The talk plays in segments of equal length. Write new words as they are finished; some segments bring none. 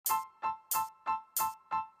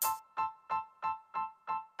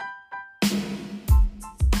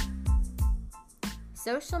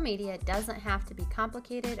Social media doesn't have to be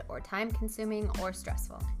complicated or time-consuming or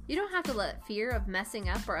stressful. You don't have to let fear of messing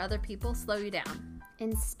up or other people slow you down.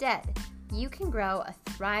 Instead, you can grow a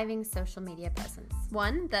thriving social media presence.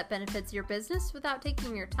 One that benefits your business without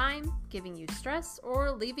taking your time, giving you stress, or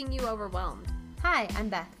leaving you overwhelmed. Hi, I'm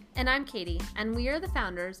Beth. And I'm Katie, and we are the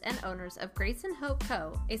founders and owners of Grace and Hope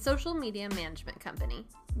Co., a social media management company.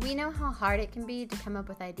 We know how hard it can be to come up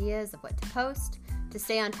with ideas of what to post, to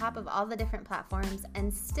stay on top of all the different platforms,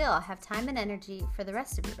 and still have time and energy for the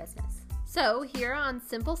rest of your business. So here on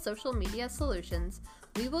Simple Social Media Solutions,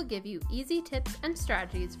 we will give you easy tips and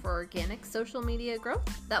strategies for organic social media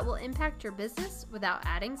growth that will impact your business without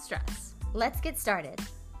adding stress. Let's get started.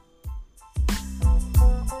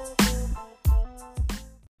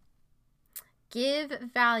 Give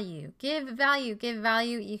value, give value, give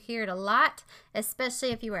value. You hear it a lot,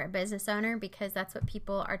 especially if you are a business owner, because that's what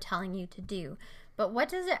people are telling you to do. But what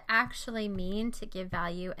does it actually mean to give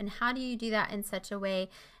value, and how do you do that in such a way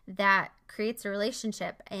that creates a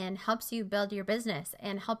relationship and helps you build your business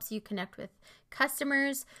and helps you connect with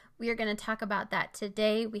customers? We are going to talk about that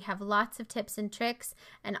today. We have lots of tips and tricks,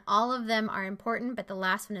 and all of them are important, but the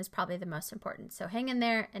last one is probably the most important. So hang in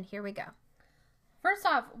there, and here we go. First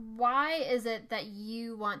off, why is it that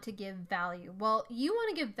you want to give value? Well, you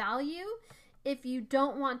want to give value if you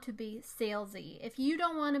don't want to be salesy, if you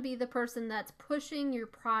don't want to be the person that's pushing your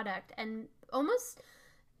product and almost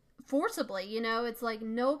forcibly, it's like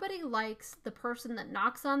nobody likes the person that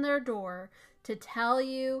knocks on their door to tell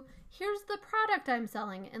you, here's the product I'm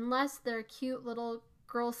selling, unless they're a cute little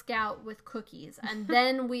Girl Scout with cookies. And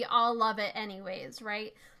then we all love it anyways,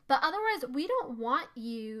 right? But otherwise, we don't want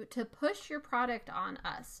you to push your product on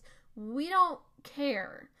us. We don't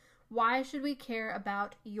care. Why should we care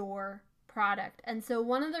about your product? And so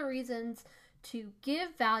one of the reasons to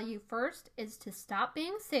give value first is to stop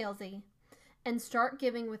being salesy and start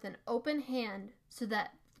giving with an open hand so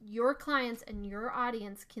that your clients and your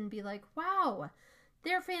audience can be like, wow,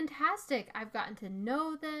 they're fantastic. I've gotten to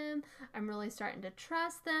know them. I'm really starting to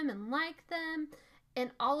trust them and like them.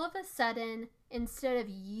 And all of a sudden, instead of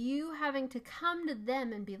you having to come to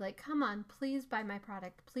them and be like, come on, please buy my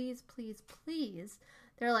product, please, please, please,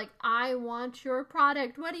 they're like, I want your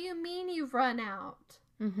product. What do you mean you've run out?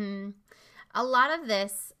 A lot of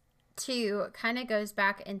this, too, kind of goes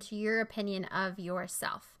back into your opinion of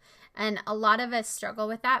yourself. And a lot of us struggle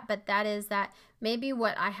with that, but that is that maybe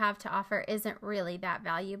what I have to offer isn't really that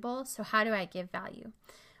valuable. So how do I give value?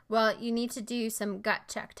 Well, you need to do some gut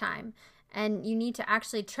check time. And you need to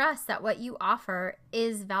actually trust that what you offer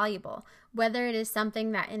is valuable, whether it is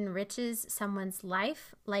something that enriches someone's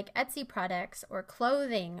life, like Etsy products or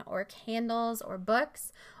clothing or candles or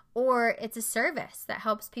books, or it's a service that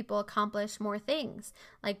helps people accomplish more things,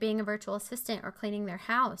 like being a virtual assistant or cleaning their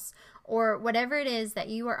house, or whatever it is that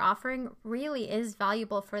you are offering really is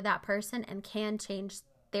valuable for that person and can change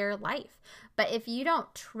their life. But if you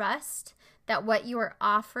don't trust that what you are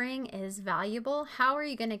offering is valuable, how are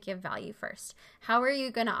you going to give value first? How are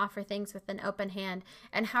you going to offer things with an open hand?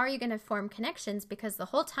 And how are you going to form connections? Because the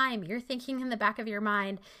whole time you're thinking in the back of your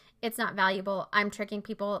mind, it's not valuable, I'm tricking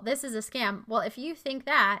people, this is a scam. Well, if you think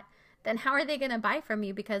that, then how are they going to buy from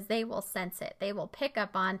you? Because they will sense it. They will pick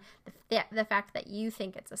up on the fact that you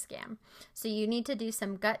think it's a scam. So you need to do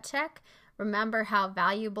some gut check. Remember how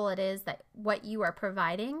valuable it is that what you are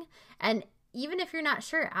providing. And even if you're not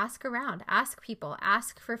sure, ask around, ask people,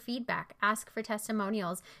 ask for feedback, ask for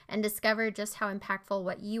testimonials, and discover just how impactful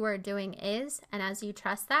what you are doing is. And as you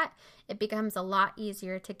trust that, it becomes a lot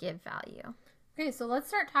easier to give value. Okay, so let's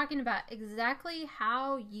start talking about exactly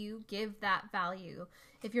how you give that value.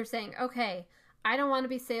 If you're saying, okay, I don't want to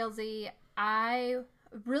be salesy, I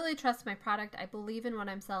really trust my product, I believe in what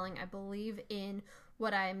I'm selling, I believe in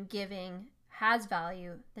what I'm giving has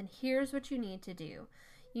value, then here's what you need to do.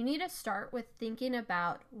 You need to start with thinking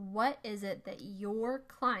about what is it that your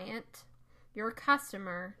client, your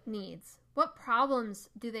customer needs. What problems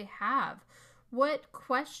do they have? What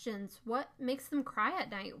questions, what makes them cry at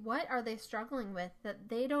night? What are they struggling with that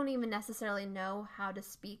they don't even necessarily know how to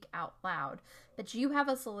speak out loud? But you have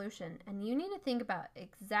a solution, and you need to think about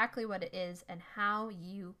exactly what it is and how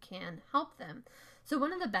you can help them. So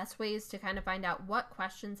one of the best ways to kind of find out what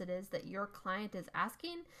questions it is that your client is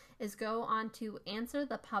asking is go on to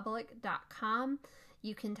answerthepublic.com.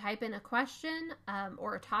 You can type in a question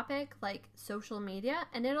or a topic like social media,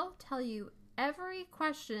 and it'll tell you every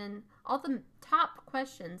question, all the top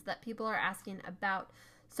questions that people are asking about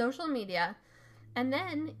social media. And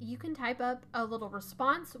then you can type up a little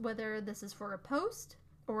response, whether this is for a post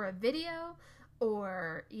or a video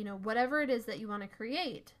or, whatever it is that you want to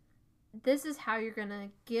create. this is how you're going to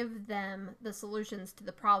give them the solutions to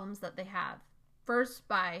the problems that they have. First,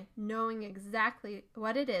 by knowing exactly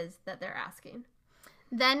what it is that they're asking.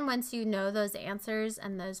 Then once you know those answers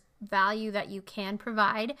and those value that you can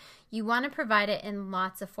provide, you want to provide it in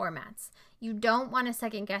lots of formats. You don't want to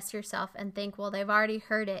second guess yourself and think, well, they've already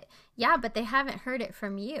heard it. Yeah, but they haven't heard it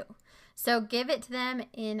from you. So give it to them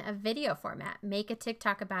in a video format. Make a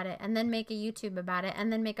TikTok about it, and then make a YouTube about it,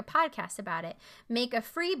 and then make a podcast about it. Make a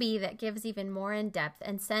freebie that gives even more in depth,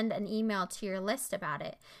 and send an email to your list about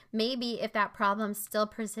it. Maybe if that problem still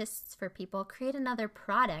persists for people, create another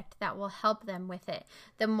product that will help them with it.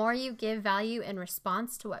 The more you give value in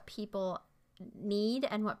response to what people need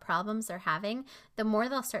and what problems they're having, the more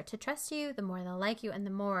they'll start to trust you, the more they'll like you, and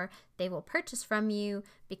the more they will purchase from you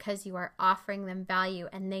because you are offering them value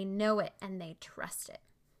and they know it and they trust it.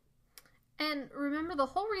 And remember, the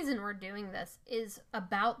whole reason we're doing this is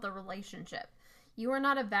about the relationship. You are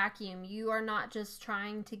not a vacuum. You are not just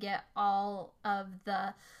trying to get all of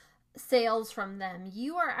the sales from them.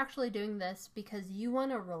 You are actually doing this because you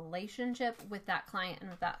want a relationship with that client and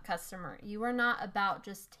with that customer. You are not about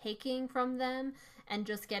just taking from them and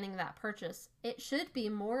just getting that purchase. It should be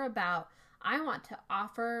more about, I want to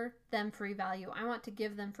offer them free value. I want to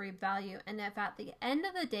give them free value. And if at the end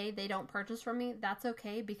of the day they don't purchase from me, that's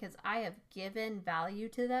okay, because I have given value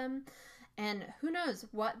to them. And who knows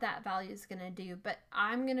what that value is going to do, but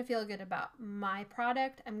I'm going to feel good about my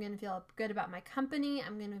product. I'm going to feel good about my company.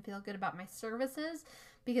 I'm going to feel good about my services,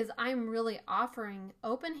 because I'm really offering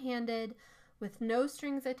open-handed with no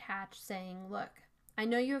strings attached, saying, look, I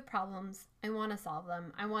know you have problems. I want to solve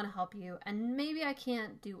them. I want to help you. And maybe I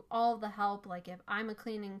can't do all the help. Like if I'm a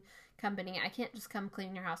cleaning company, I can't just come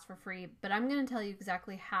clean your house for free, but I'm going to tell you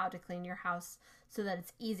exactly how to clean your house so that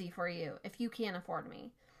it's easy for you if you can't afford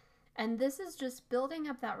me. And this is just building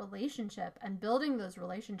up that relationship and building those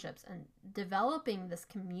relationships and developing this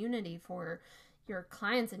community for your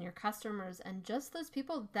clients and your customers and just those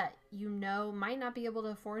people that you know might not be able to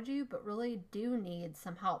afford you, but really do need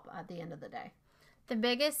some help at the end of the day. The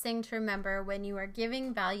biggest thing to remember when you are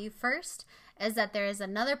giving value first is that there is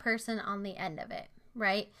another person on the end of it,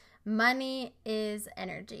 right? Money is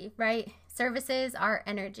energy, right? Services are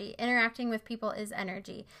energy. Interacting with people is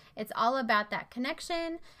energy. It's all about that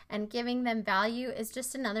connection, and giving them value is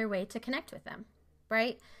just another way to connect with them,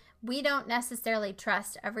 right? We don't necessarily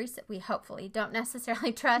trust we hopefully don't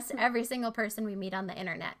necessarily trust every single person we meet on the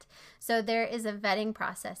internet. So there is a vetting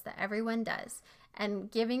process that everyone does.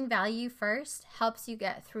 And giving value first helps you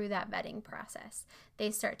get through that vetting process.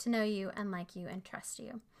 They start to know you and like you and trust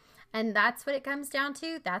you. And that's what it comes down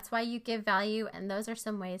to. That's why you give value, and those are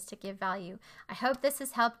some ways to give value. I hope this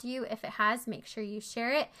has helped you. If it has, make sure you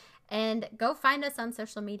share it, and go find us on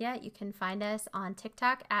social media. You can find us on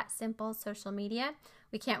TikTok at Simple Social Media.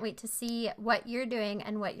 We can't wait to see what you're doing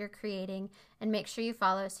and what you're creating, and make sure you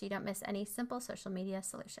follow so you don't miss any simple social media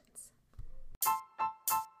solutions.